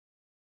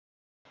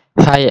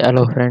Hi,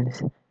 hello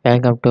friends.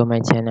 Welcome to my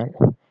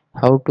channel.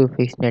 How to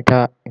fix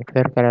network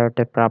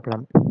router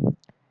problem.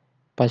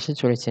 First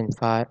solution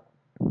for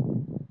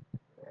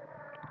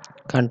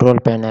control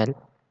panel.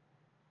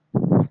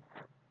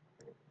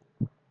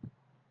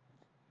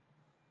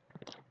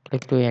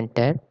 Click to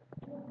enter.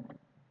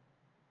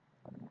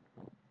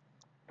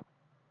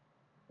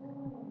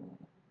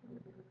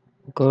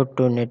 Go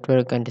to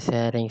Network and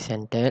Sharing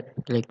Center.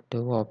 Click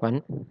to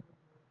open.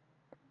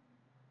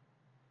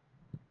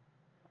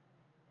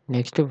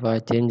 Next for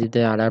change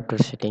the adapter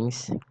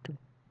settings.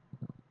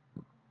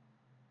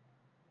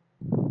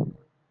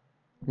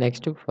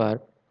 Next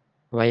for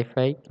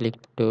Wi-Fi. Click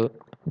to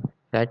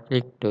right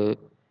click to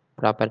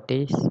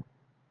properties.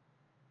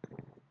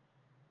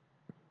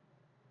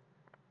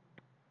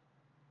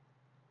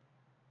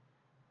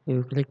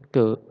 You click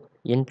to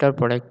Intel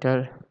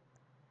Protector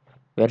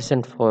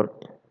version 4.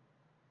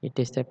 It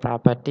is the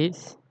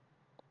properties.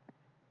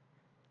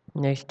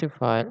 Next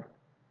for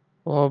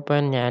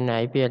open an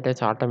IP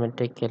address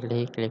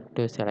automatically, click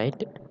to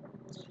select.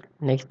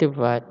 Next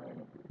for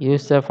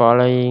use the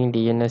following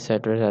DNS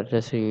server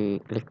address, you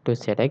click to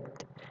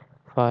select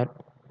for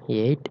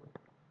 8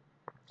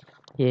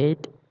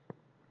 8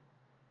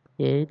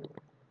 8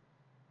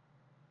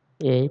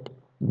 8.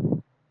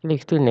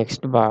 Click to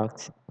next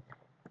box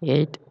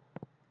 8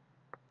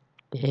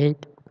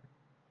 8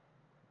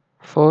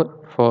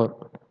 4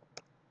 4.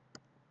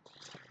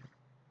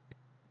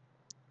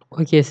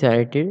 Okay,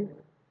 selected.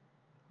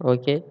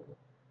 Okay,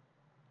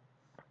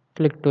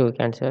 click to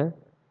cancel.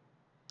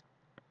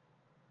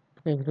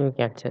 Click to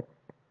cancel.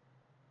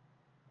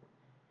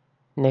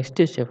 Next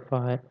step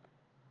for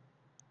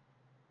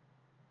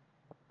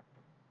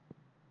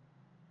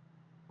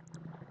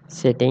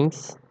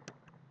settings,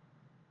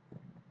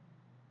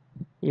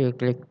 you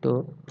click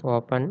to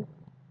open.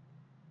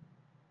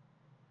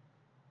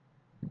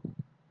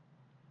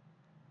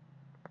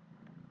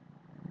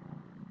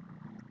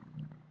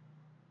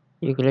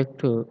 You click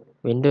to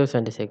Windows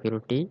and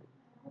Security.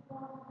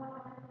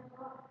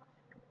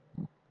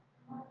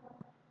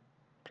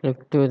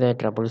 Click to the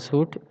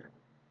troubleshoot.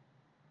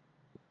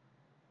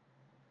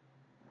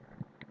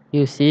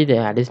 You see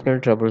the additional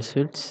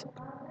troubleshoots.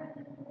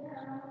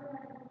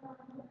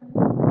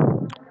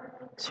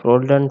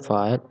 Scroll down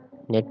for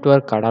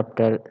network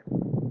adapter.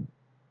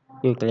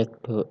 You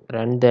click to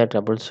run the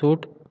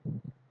troubleshoot.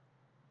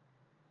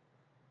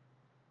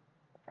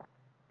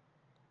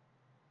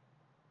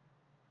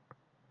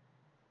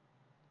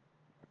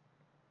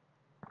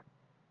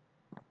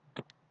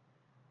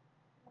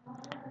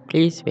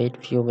 Please wait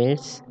few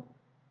minutes.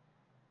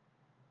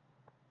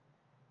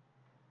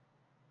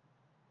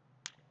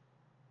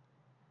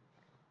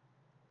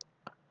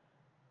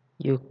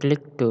 You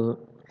click to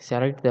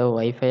select the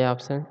Wi-Fi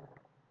option.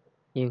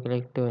 You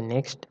click to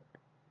next.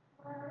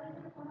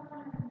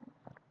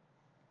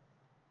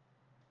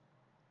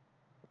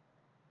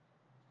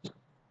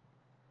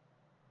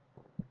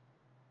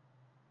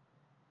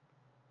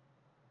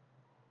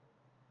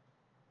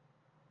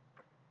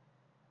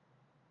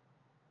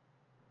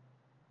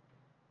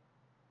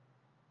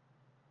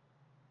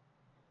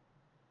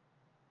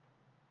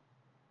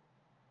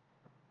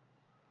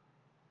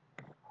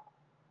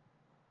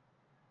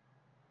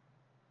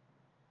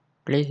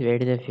 Please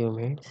wait a few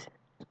minutes.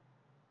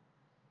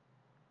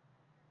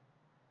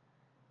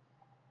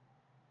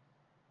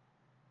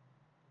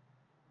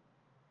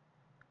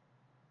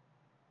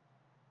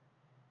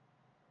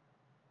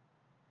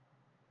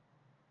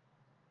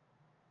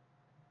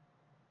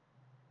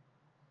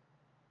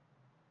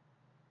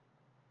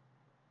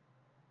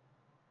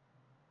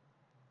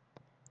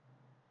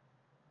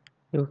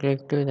 You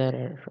click to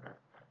the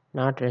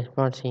not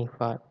responding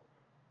for.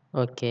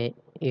 Okay.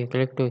 You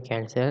click to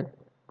cancel.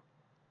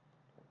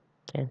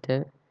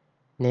 Cancel.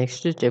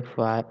 Next step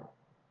for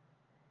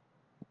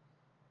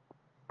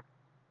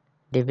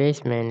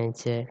device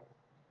manager.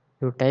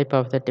 You type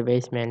of the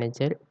device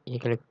manager. You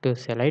click to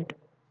select.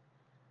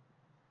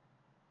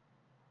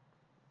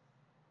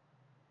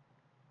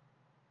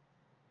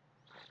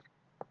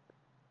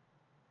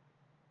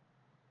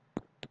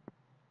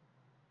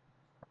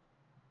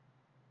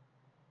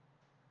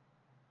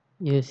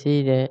 You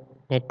see the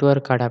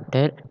network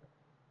adapter.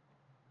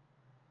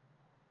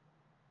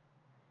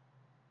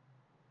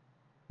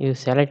 You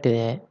select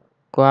the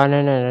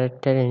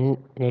coordinator in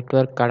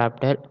network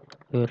adapter.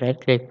 You right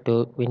click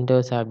to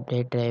Windows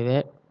Update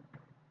driver.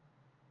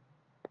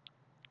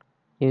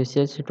 You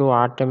search to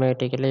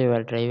automatically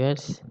your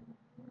drivers.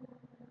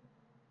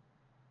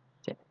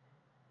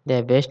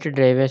 The best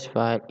drivers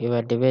for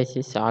your device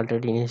is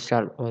already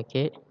installed.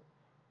 Okay.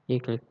 You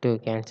click to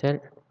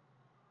cancel.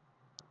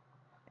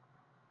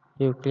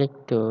 You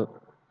click to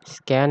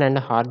scan and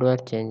hardware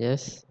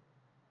changes.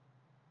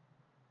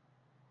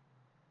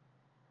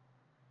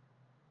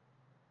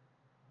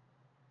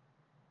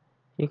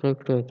 You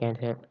click to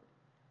cancel.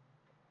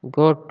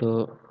 Go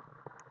to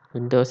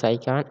Windows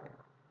icon.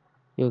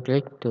 You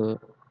click to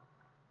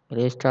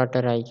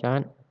restarter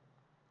icon.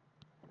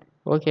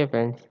 Okay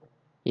friends,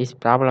 this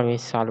problem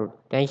is solved.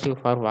 Thank you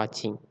for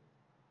watching.